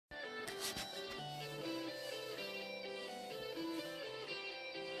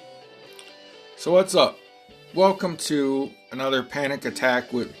So what's up? Welcome to another Panic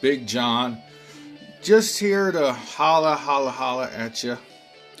Attack with Big John. Just here to holla at you.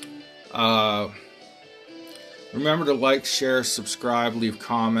 Remember to like, share, subscribe, leave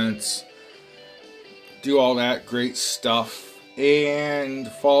comments, do all that great stuff. And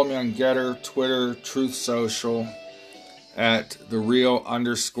follow me on Getter, Twitter, Truth Social at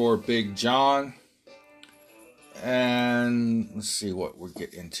 @thereal_Big John. And let's see what we're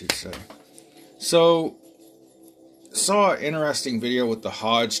getting into today. So, saw an interesting video with the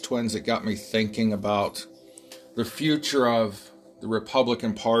Hodge twins that got me thinking about the future of the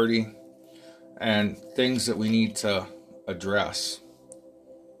Republican Party and things that we need to address.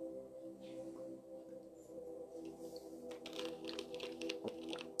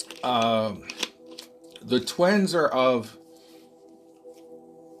 The twins are of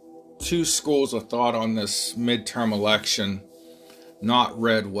two schools of thought on this midterm election, not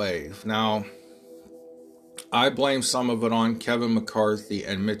red wave. Now, I blame some of it on Kevin McCarthy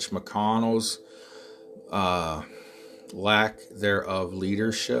and Mitch McConnell's lack thereof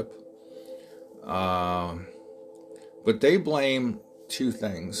leadership. But they blame two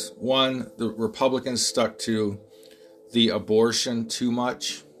things. One, the Republicans stuck to the abortion too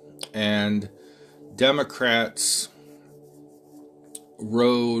much, and Democrats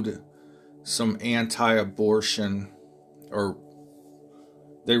rode some anti-abortion, or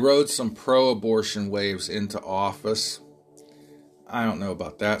they rode some pro-abortion waves into office. I don't know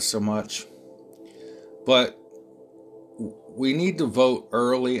about that so much. But we need to vote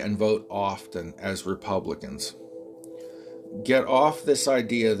early and vote often as Republicans. Get off this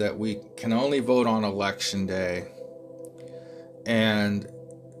idea that we can only vote on election day and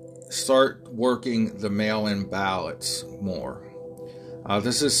start working the mail-in ballots more.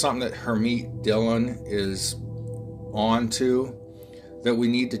 This is something that Hermeet Dillon is on to, that we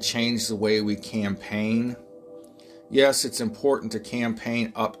need to change the way we campaign. Yes, it's important to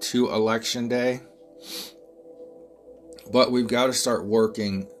campaign up to election day, but we've got to start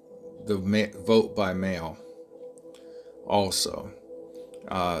working the vote by mail also.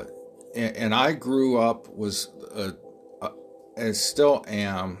 And I grew up, and still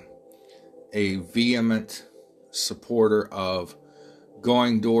am, a vehement supporter of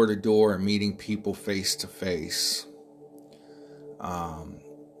going door to door and meeting people face to face.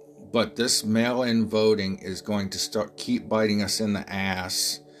 But this mail-in voting is going to keep biting us in the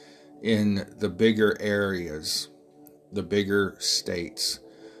ass in the bigger areas, the bigger states,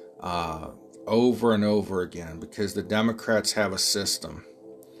 over and over again, because the Democrats have a system.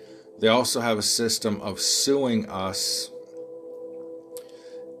 They also have a system of suing us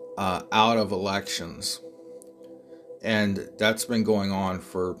out of elections. And that's been going on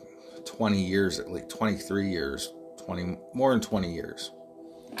for 20 years, at least 23 years, more than 20 years.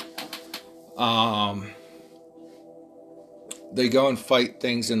 They go and fight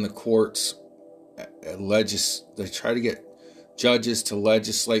things in the courts. They try to get judges to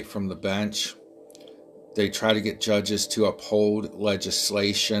legislate from the bench. They try to get judges to uphold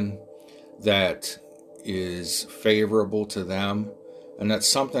legislation that is favorable to them. And that's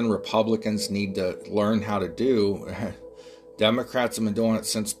something Republicans need to learn how to do. Democrats have been doing it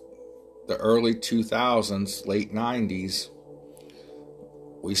since the early 2000s, late 90s.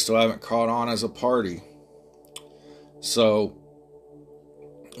 We still haven't caught on as a party. So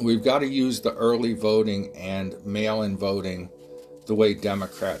we've got to use the early voting and mail-in voting the way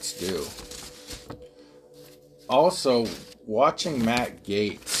Democrats do. Also, watching Matt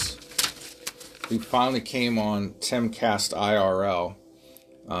Gaetz, who finally came on Timcast IRL,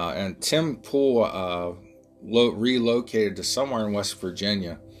 and Tim Pool relocated to somewhere in West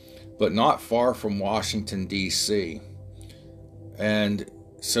Virginia, but not far from Washington, D.C. And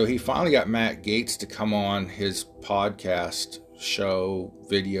so he finally got Matt Gaetz to come on his podcast, show,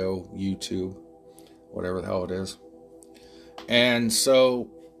 video, YouTube, whatever the hell it is. And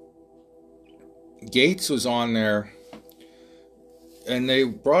so Gaetz was on there, and they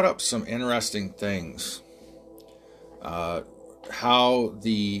brought up some interesting things. How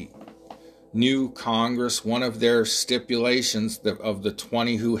the new Congress, one of their stipulations of the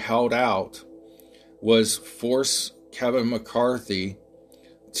 20 who held out, was force Kevin McCarthy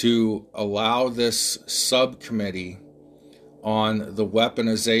to allow this subcommittee on the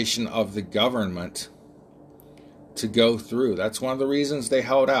weaponization of the government to go through. That's one of the reasons they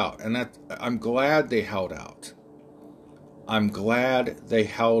held out. And I'm glad they held out. I'm glad they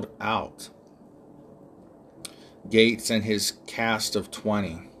held out. Gaetz and his cast of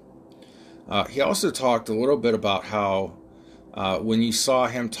 20. He also talked a little bit about how when you saw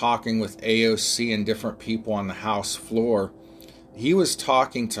him talking with AOC and different people on the House floor, he was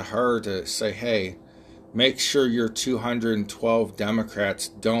talking to her to say, hey, make sure your 212 Democrats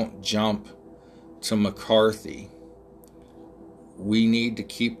don't jump to McCarthy. We need to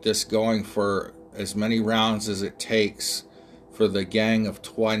keep this going for as many rounds as it takes for the Gang of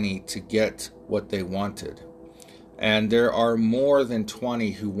 20 to get what they wanted. And there are more than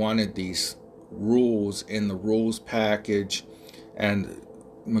 20 who wanted these rules in the rules package, and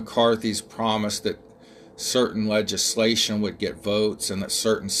McCarthy's promise that certain legislation would get votes and that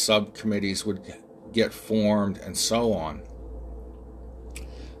certain subcommittees would get formed and so on.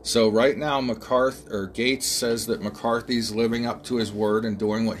 So right now Gates says that McCarthy's living up to his word and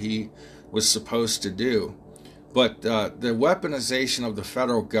doing what he was supposed to do. But the weaponization of the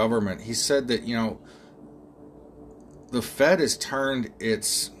federal government, he said that, the Fed has turned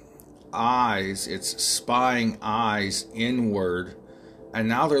its spying eyes inward, and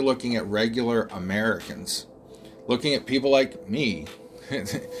now they're looking at regular Americans, looking at people like me,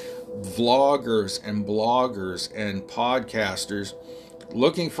 vloggers and bloggers and podcasters,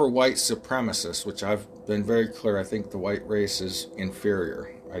 looking for white supremacists, which I've been very clear, I think the white race is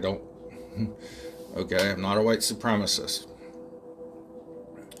inferior. Okay, I'm not a white supremacist.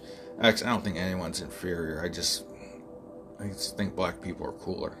 Actually, I don't think anyone's inferior. I just think black people are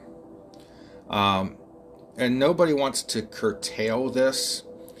cooler. And nobody wants to curtail this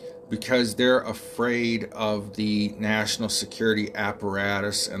because they're afraid of the national security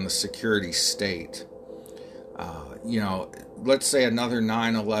apparatus and the security state. Let's say another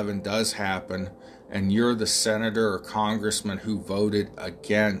 9/11 does happen and you're the senator or congressman who voted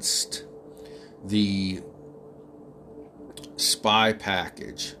against the spy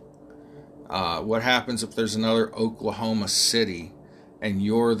package. What happens if there's another Oklahoma City and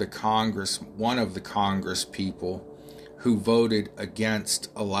you're one of the Congress people who voted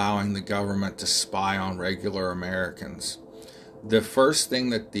against allowing the government to spy on regular Americans? The first thing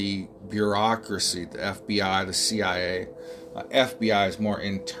that the bureaucracy, the FBI, the CIA, FBI is more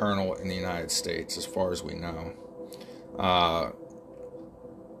internal in the United States as far as we know.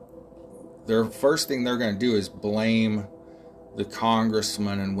 The first thing they're going to do is blame the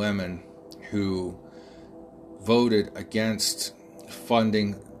congressmen and women who voted against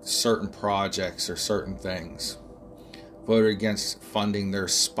funding certain projects or certain things, voted against funding their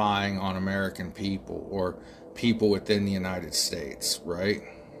spying on American people or people within the United States, right?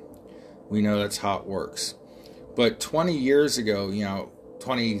 We know that's how it works. But 20 years ago,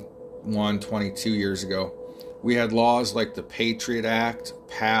 21, 22 years ago, we had laws like the Patriot Act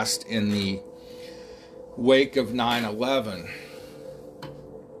passed in the wake of 9/11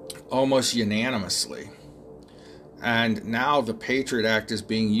 almost unanimously. And now the Patriot Act is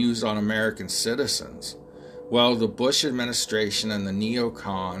being used on American citizens. Well, the Bush administration and the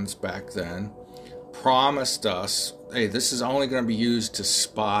neocons back then promised us, hey, this is only going to be used to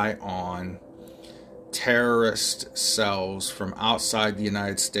spy on terrorist cells from outside the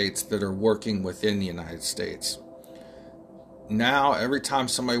United States that are working within the United States. Now, every time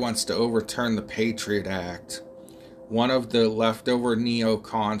somebody wants to overturn the Patriot Act, one of the leftover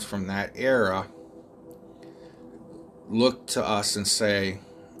neocons from that era look to us and say,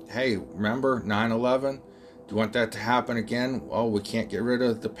 hey, remember 9/11? Do you want that to happen again? Well, we can't get rid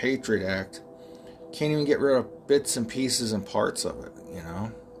of the Patriot Act. Can't even get rid of bits and pieces and parts of it,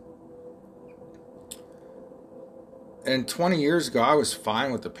 And 20 years ago, I was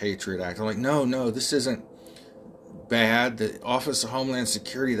fine with the Patriot Act. I'm like, no, this isn't bad. The Office of Homeland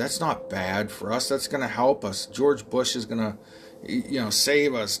Security, that's not bad for us. That's going to help us. George Bush is going to,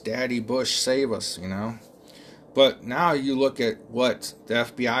 save us. Daddy Bush, save us, But now you look at what the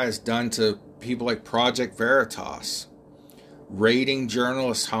FBI has done to people like Project Veritas, raiding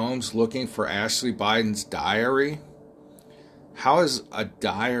journalists' homes looking for Ashley Biden's diary. How is a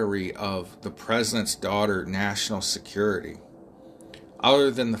diary of the president's daughter national security?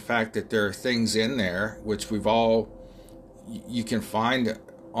 Other than the fact that there are things in there, which you can find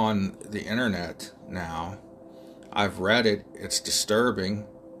on the internet now. I've read it. It's disturbing.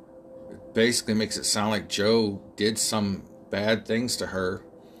 It basically makes it sound like Joe did some bad things to her.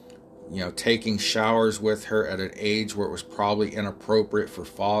 Taking showers with her at an age where it was probably inappropriate for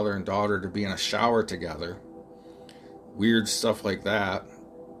father and daughter to be in a shower together. Weird stuff like that.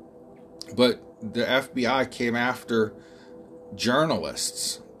 But the FBI came after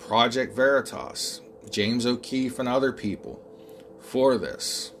journalists, Project Veritas, James O'Keefe and other people for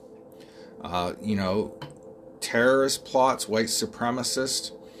this. Terrorist plots, white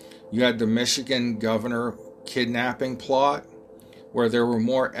supremacists. You had the Michigan governor kidnapping plot where there were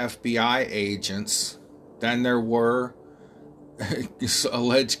more FBI agents than there were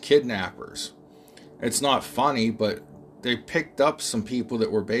alleged kidnappers. It's not funny, but they picked up some people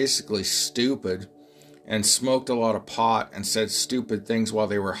that were basically stupid and smoked a lot of pot and said stupid things while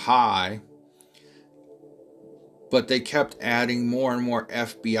they were high. But they kept adding more and more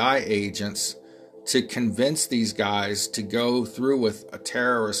FBI agents to convince these guys to go through with a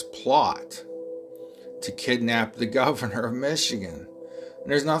terrorist plot to kidnap the governor of Michigan.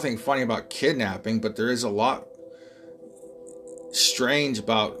 And there's nothing funny about kidnapping, but there is a lot strange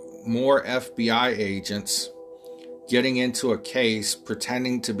about more FBI agents getting into a case,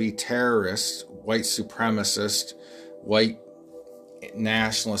 pretending to be terrorists, white supremacists, white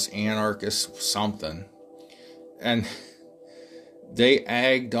nationalists, anarchists, something. And they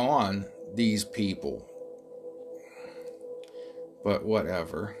egged on these people. But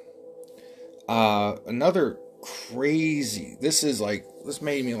whatever. Another crazy, this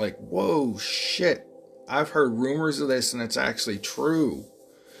made me like, whoa, shit. I've heard rumors of this and it's actually true.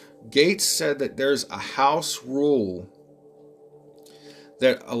 Gates said that there's a House rule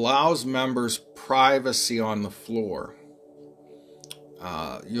that allows members privacy on the floor.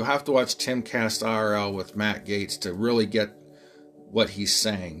 You'll have to watch Timcast IRL with Matt Gaetz to really get what he's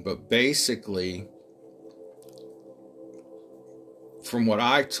saying. But basically, from what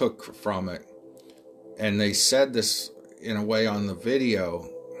I took from it, and they said this in a way on the video,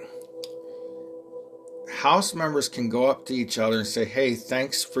 House members can go up to each other and say, hey,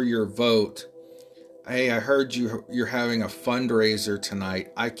 thanks for your vote. Hey, I heard you're having a fundraiser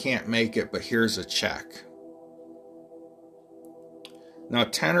tonight. I can't make it, but here's a check. Now,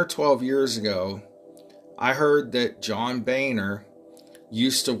 10 or 12 years ago, I heard that John Boehner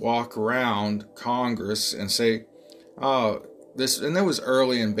used to walk around Congress and say, oh, this, and that was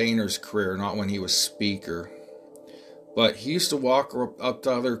early in Boehner's career, not when he was Speaker. But he used to walk up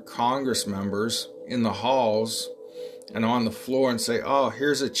to other Congress members in the halls and on the floor and say, oh,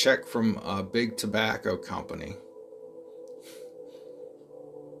 here's a check from a big tobacco company.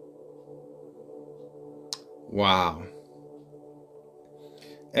 Wow.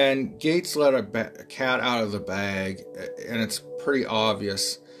 And Gates let a cat out of the bag, and it's pretty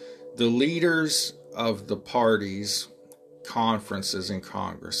obvious. The leaders of the parties' conferences in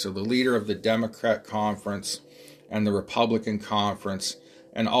Congress, so the leader of the Democrat conference and the Republican conference,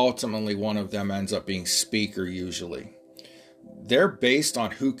 and ultimately one of them ends up being Speaker usually. They're based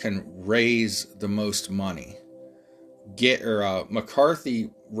on who can raise the most money. McCarthy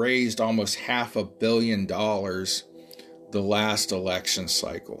raised almost $500 million the last election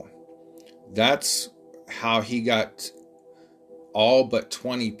cycle. That's how he got all but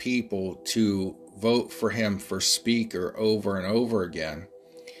 20 people to vote for him for Speaker over and over again,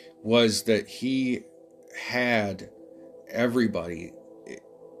 was that he had everybody's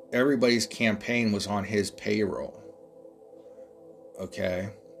campaign was on his payroll.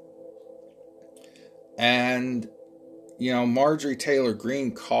 Okay. And, Marjorie Taylor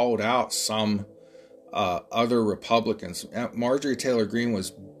Greene called out some other Republicans. Marjorie Taylor Greene was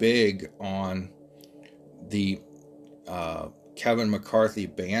big on the Kevin McCarthy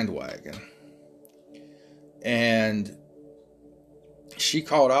bandwagon. And she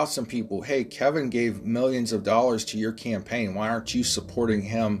called out some people, hey, Kevin gave millions of dollars to your campaign. Why aren't you supporting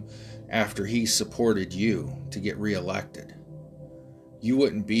him after he supported you to get reelected? You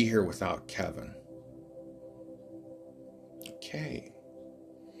wouldn't be here without Kevin. Okay.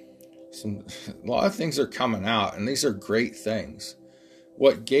 A lot of things are coming out, and these are great things.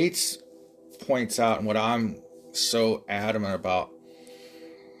 What Gates points out, and what I'm so adamant about,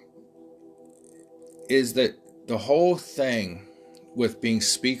 is that the whole thing with being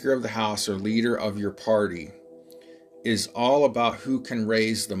Speaker of the House or leader of your party is all about who can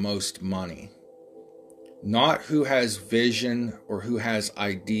raise the most money. Not who has vision or who has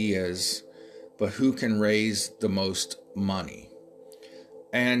ideas, but who can raise the most money.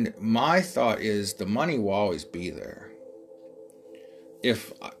 And my thought is the money will always be there.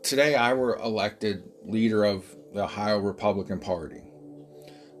 If today I were elected leader of the Ohio Republican Party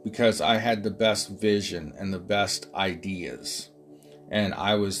because I had the best vision and the best ideas, and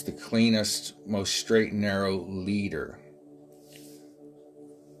I was the cleanest, most straight and narrow leader,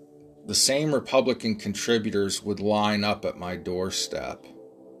 the same Republican contributors would line up at my doorstep.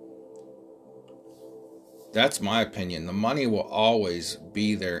 That's my opinion. The money will always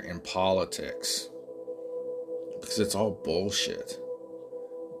be there in politics because it's all bullshit.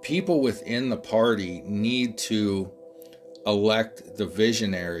 People within the party need to elect the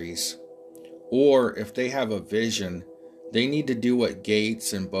visionaries, or if they have a vision, they need to do what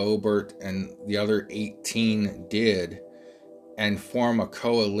Gates and Boebert and the other 18 did and form a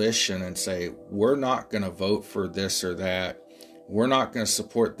coalition and say, we're not going to vote for this or that. We're not going to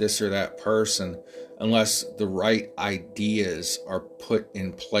support this or that person unless the right ideas are put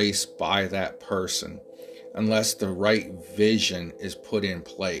in place by that person, unless the right vision is put in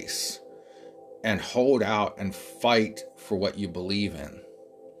place. And hold out and fight for what you believe in.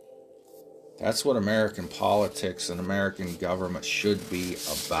 That's what American politics and American government should be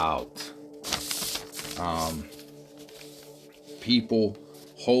about. People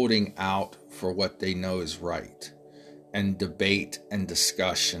holding out for what they know is right, and debate and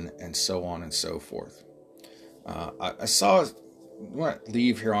discussion and so on and so forth. I want to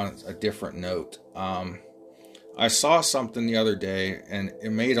leave here on a different note. I saw something the other day and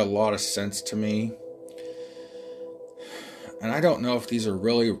it made a lot of sense to me. And I don't know if these are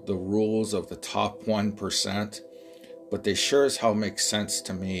really the rules of the top 1%, but they sure as hell make sense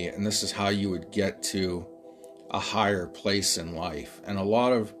to me. And this is how you would get to a higher place in life. And a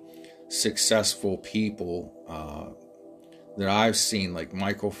lot of successful people that I've seen, like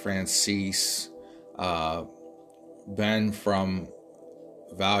Michael Francis, Ben from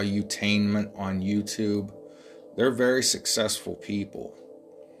Valuetainment on YouTube, they're very successful people.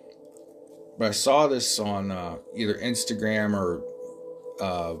 But I saw this on either Instagram or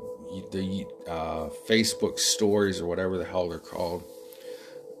the Facebook stories or whatever the hell they're called.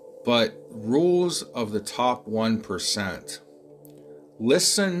 But rules of the top 1%.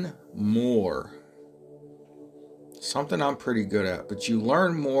 Listen more. Something I'm pretty good at. But you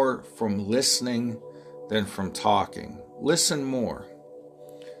learn more from listening than from talking. Listen more.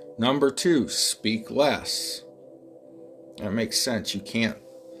 Number 2, speak less. That makes sense. You can't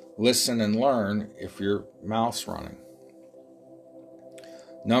listen and learn if your mouth's running.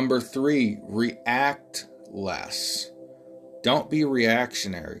 Number 3, react less. Don't be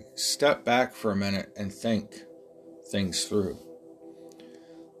reactionary. Step back for a minute and think things through.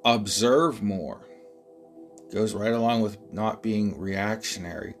 Observe more. Goes right along with not being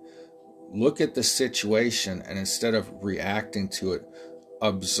reactionary. Look at the situation and instead of reacting to it,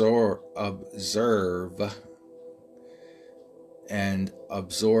 observe and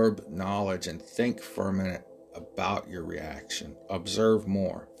absorb knowledge and think for a minute about your reaction. Observe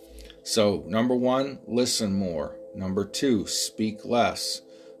more. So, number 1, listen more. Number 2, speak less.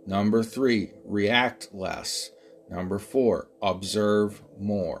 Number 3, react less. Number 4, observe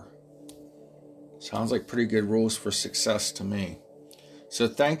more. Sounds like pretty good rules for success to me. So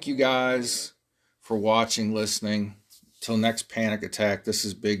thank you guys for watching, listening. Till next panic attack, this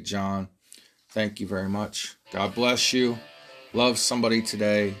is Big John. Thank you very much. God bless you. Love somebody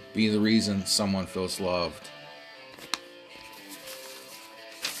today. Be the reason someone feels loved.